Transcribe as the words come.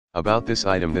About this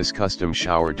item: this custom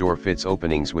shower door fits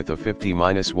openings with a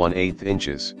 50-1/8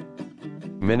 inches.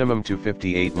 Minimum to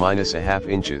 58-1/2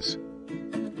 inches.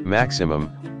 Maximum,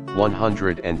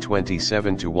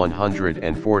 127 to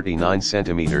 149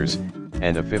 centimeters,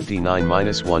 and a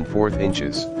 59-1/4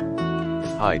 inches.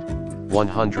 Height,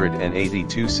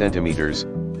 182 centimeters,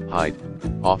 height,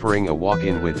 offering a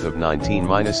walk-in width of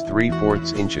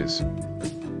 19-3/4 inches.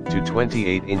 To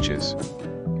 28 inches.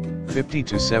 50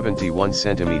 to 71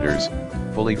 centimeters,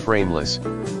 fully frameless,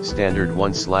 standard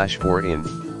 1/4 in,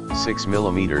 6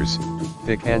 millimeters,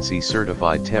 thick ANSI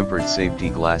certified tempered safety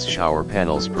glass shower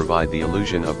panels provide the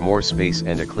illusion of more space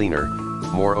and a cleaner,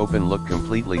 more open look,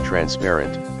 completely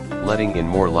transparent, letting in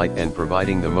more light and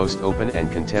providing the most open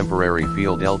and contemporary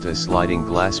feel. Delta sliding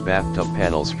glass bathtub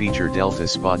panels feature Delta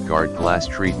Spot Guard glass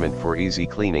treatment for easy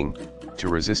cleaning, to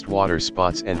resist water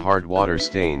spots and hard water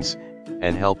stains,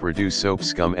 and help reduce soap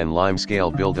scum and lime scale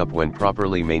buildup when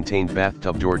properly maintained.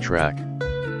 Bathtub door track.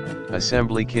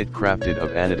 Assembly kit crafted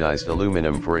of anodized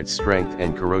aluminum for its strength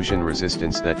and corrosion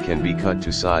resistance that can be cut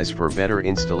to size for better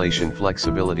installation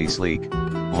flexibility. Sleek,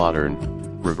 modern,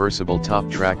 reversible top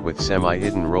track with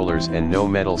semi-hidden rollers and no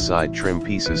metal side trim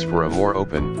pieces for a more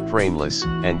open, frameless,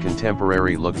 and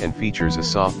contemporary look, and features a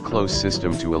soft close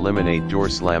system to eliminate door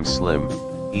slams. Slim,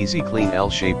 easy clean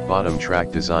L-shaped bottom track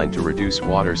designed to reduce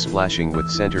water splashing with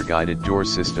center guided door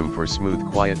system for smooth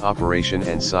quiet operation,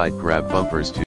 and side grab bumpers to